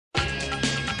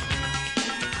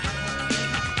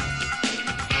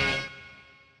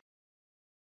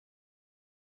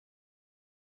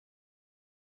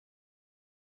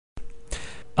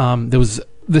There was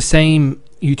the same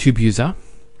YouTube user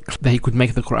that he could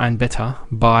make the Quran better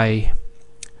by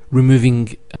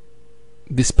removing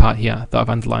this part here that I've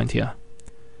underlined here.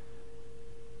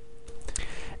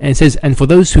 And it says, and for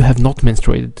those who have not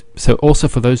menstruated. So also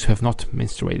for those who have not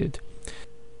menstruated.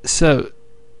 So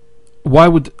why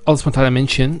would Allah subhanahu wa ta'ala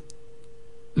mention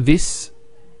this?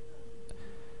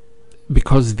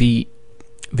 Because the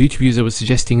YouTube user was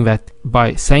suggesting that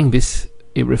by saying this,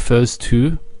 it refers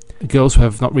to girls who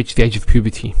have not reached the age of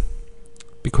puberty,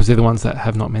 because they're the ones that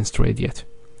have not menstruated yet.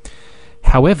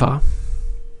 However,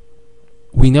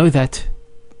 we know that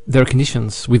there are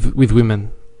conditions with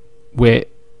women where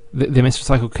the menstrual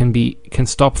cycle can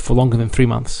stop for longer than 3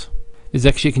 months. There's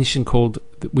actually a condition called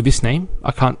with this name.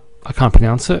 I can't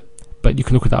pronounce it, but you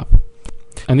can look it up.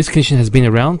 And this condition has been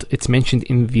around. It's mentioned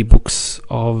in the books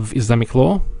of Islamic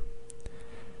law.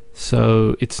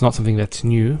 So it's not something that's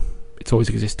new. It's always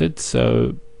existed.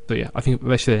 So yeah, I think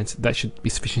that should be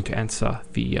sufficient to answer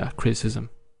the criticism.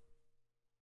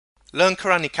 Learn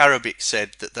Quranic Arabic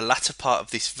said that the latter part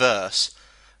of this verse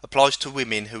applies to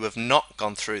women who have not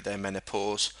gone through their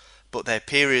menopause, but their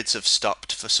periods have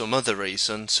stopped for some other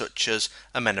reason, such as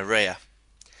amenorrhea.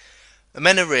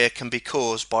 Amenorrhea can be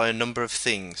caused by a number of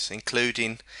things,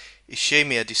 including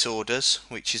ischemia disorders,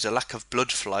 which is a lack of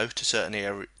blood flow to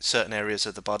certain areas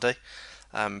of the body,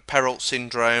 Perrault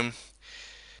syndrome,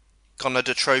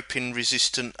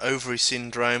 gonadotropin-resistant ovary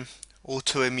syndrome,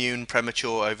 autoimmune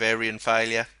premature ovarian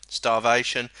failure,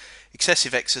 starvation,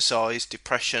 excessive exercise,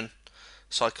 depression,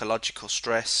 psychological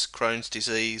stress, Crohn's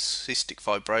disease, cystic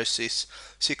fibrosis,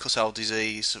 sickle cell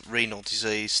disease, renal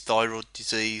disease, thyroid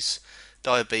disease,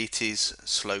 diabetes,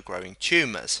 slow-growing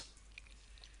tumours.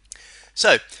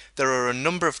 So, there are a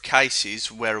number of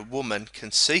cases where a woman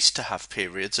can cease to have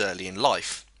periods early in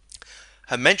life.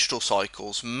 Her menstrual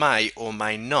cycles may or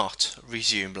may not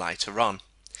resume later on.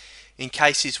 In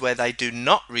cases where they do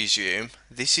not resume,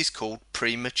 this is called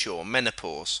premature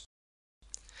menopause.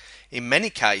 In many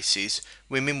cases,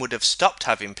 women would have stopped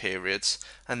having periods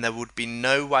and there would be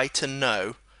no way to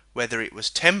know whether it was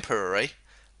temporary,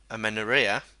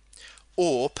 amenorrhea,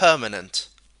 or permanent,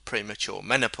 premature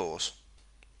menopause.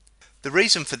 The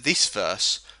reason for this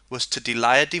verse was to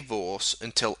delay a divorce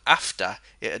until after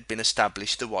it had been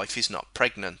established the wife is not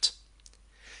pregnant.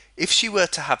 If she were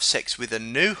to have sex with a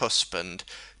new husband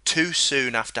too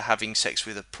soon after having sex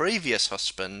with a previous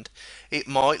husband, it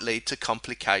might lead to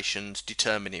complications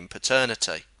determining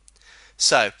paternity.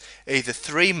 So, either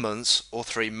 3 months or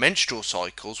 3 menstrual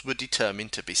cycles were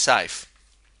determined to be safe.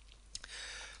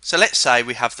 So let's say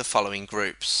we have the following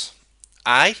groups.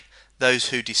 A. Those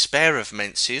who despair of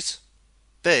menses.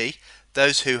 B.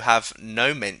 Those who have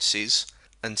no menses.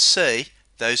 And C.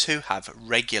 Those who have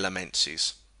regular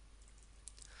menses.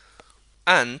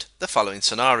 And the following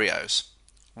scenarios.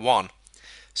 1.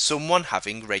 Someone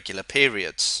having regular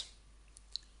periods.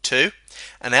 2.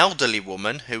 An elderly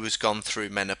woman who has gone through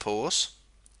menopause.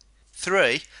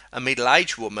 3. A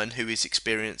middle-aged woman who is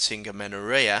experiencing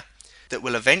amenorrhea that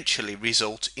will eventually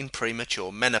result in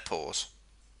premature menopause.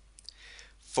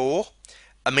 4.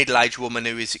 A middle-aged woman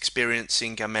who is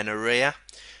experiencing amenorrhea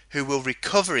who will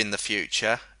recover in the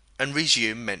future and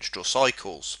resume menstrual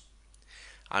cycles.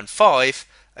 And 5.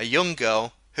 A young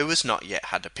girl who has not yet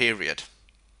had a period.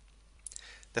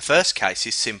 The first case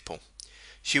is simple.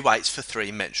 She waits for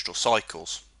 3 menstrual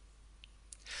cycles.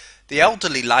 The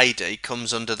elderly lady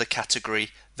comes under the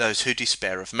category those who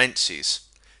despair of menses.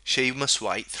 She must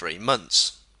wait 3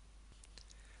 months.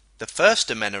 The first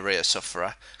amenorrhea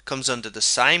sufferer comes under the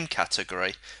same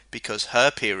category because her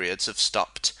periods have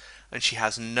stopped and she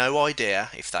has no idea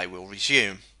if they will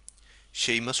resume.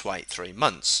 She must wait 3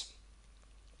 months.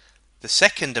 The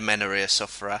second amenorrhea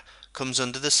sufferer comes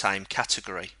under the same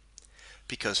category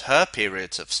because her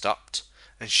periods have stopped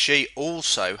and she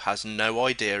also has no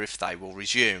idea if they will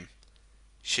resume.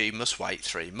 She must wait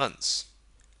 3 months.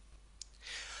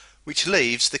 Which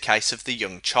leaves the case of the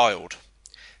young child.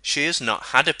 She has not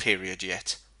had a period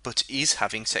yet, but is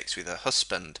having sex with her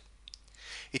husband.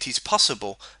 It is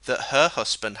possible that her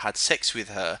husband had sex with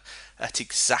her at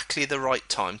exactly the right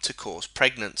time to cause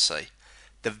pregnancy,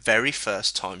 the very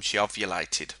first time she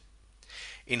ovulated.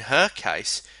 In her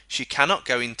case, she cannot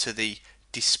go into the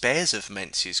despairs of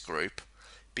menses group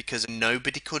because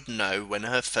nobody could know when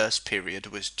her first period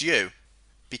was due,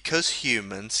 because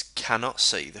humans cannot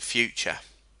see the future.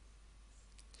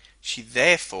 She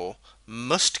therefore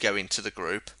must go into the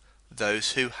group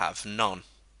those who have none.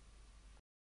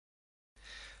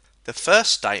 The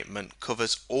first statement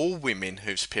covers all women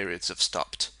whose periods have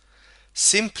stopped,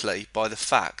 simply by the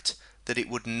fact that it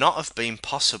would not have been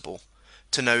possible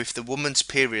to know if the woman's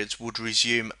periods would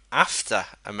resume after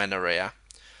amenorrhea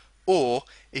or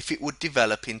if it would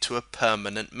develop into a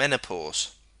permanent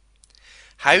menopause.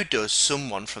 How does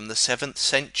someone from the 7th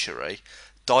century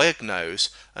diagnose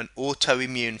an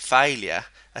autoimmune failure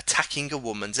attacking a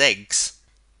woman's eggs,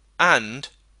 and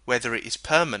whether it is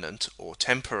permanent or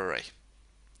temporary?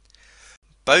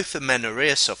 Both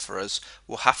amenorrhea sufferers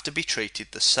will have to be treated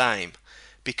the same,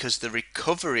 because the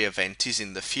recovery event is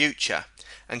in the future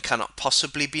and cannot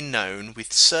possibly be known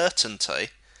with certainty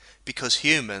because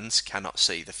humans cannot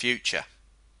see the future.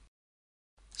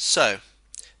 So,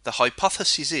 the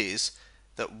hypothesis is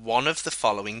that one of the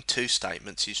following two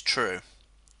statements is true.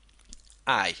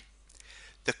 A.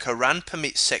 The Quran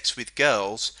permits sex with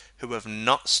girls who have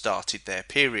not started their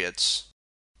periods.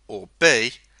 Or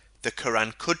B. The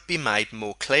Quran could be made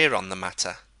more clear on the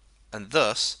matter, and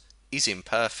thus is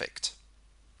imperfect.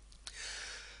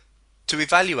 To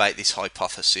evaluate this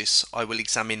hypothesis, I will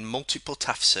examine multiple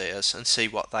tafsirs and see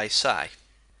what they say.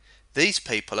 These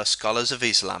people are scholars of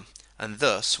Islam and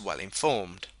thus well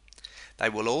informed. They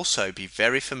will also be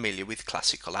very familiar with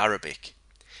classical Arabic.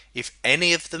 If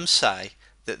any of them say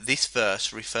that this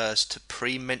verse refers to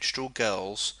premenstrual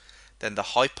girls, then the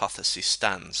hypothesis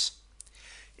stands.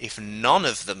 If none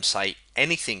of them say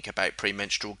anything about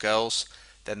premenstrual girls,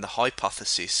 then the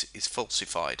hypothesis is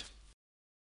falsified.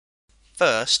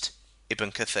 First,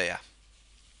 Ibn Kathir.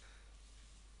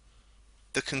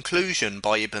 The conclusion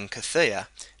by Ibn Kathir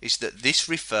is that this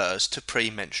refers to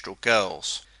premenstrual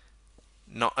girls.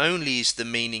 Not only is the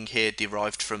meaning here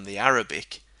derived from the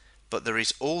Arabic, but there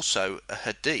is also a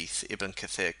hadith Ibn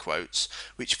Kathir quotes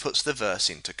which puts the verse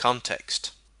into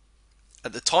context.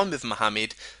 At the time of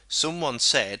Muhammad, someone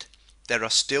said, there are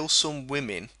still some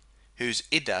women whose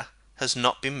iddah has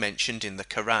not been mentioned in the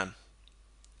Quran.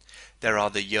 There are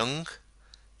the young,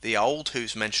 the old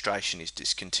whose menstruation is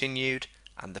discontinued,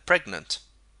 and the pregnant.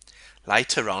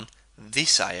 Later on,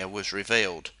 this ayah was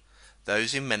revealed.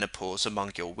 Those in menopause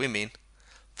among your women,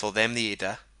 for them the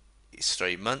iddah is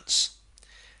 3 months,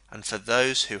 and for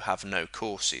those who have no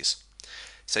courses.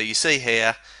 So you see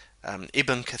here,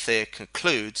 Ibn Kathir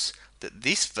concludes that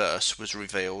this verse was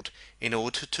revealed in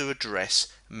order to address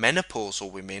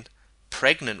menopausal women,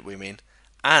 pregnant women,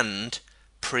 and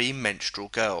premenstrual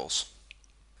girls.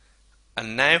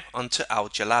 And now on to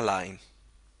Al-Jalalain.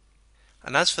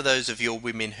 And as for those of your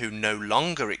women who no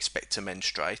longer expect to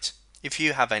menstruate, if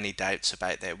you have any doubts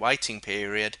about their waiting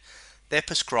period, their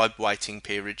prescribed waiting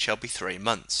period shall be 3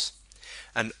 months.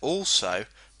 And also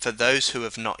for those who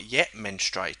have not yet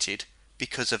menstruated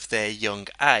because of their young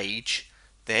age,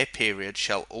 their period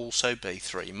shall also be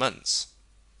 3 months.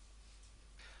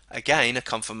 Again, a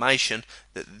confirmation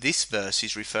that this verse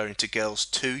is referring to girls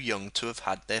too young to have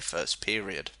had their first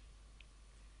period.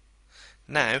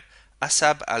 Now,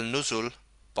 Asbab al-Nuzul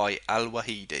by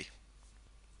al-Wahidi.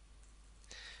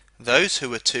 Those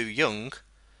who are too young,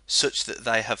 such that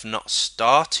they have not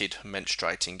started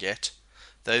menstruating yet,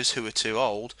 those who are too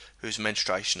old, whose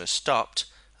menstruation has stopped,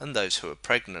 and those who are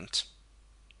pregnant.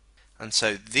 And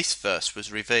so this verse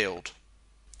was revealed.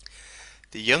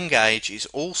 The young age is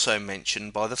also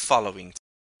mentioned by the following: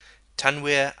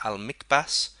 Tanwir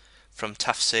al-Mikbas from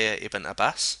Tafsir ibn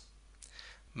Abbas,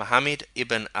 Muhammad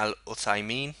ibn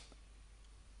al-Uthaymin,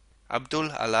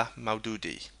 Abdul Allah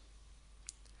Maududi.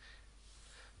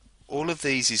 All of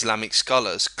these Islamic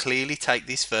scholars clearly take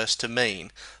this verse to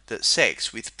mean that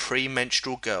sex with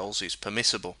premenstrual girls is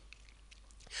permissible.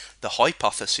 The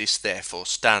hypothesis therefore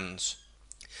stands.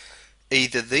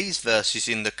 Either these verses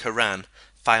in the Quran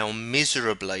fail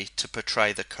miserably to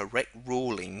portray the correct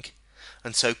ruling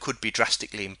and so could be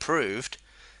drastically improved,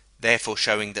 therefore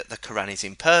showing that the Quran is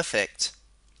imperfect,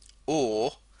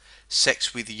 or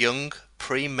sex with young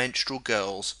premenstrual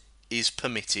girls is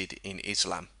permitted in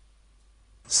Islam.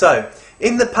 So,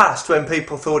 in the past when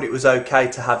people thought it was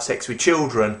okay to have sex with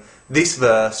children, this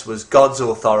verse was God's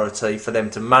authority for them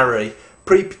to marry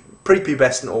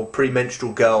prepubescent or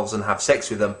premenstrual girls and have sex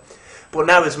with them. But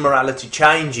now as morality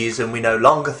changes and we no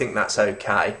longer think that's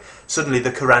okay, suddenly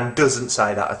the Quran doesn't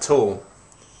say that at all.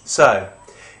 So,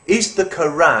 is the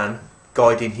Quran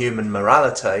guiding human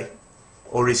morality,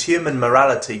 or is human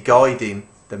morality guiding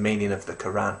the meaning of the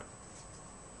Quran?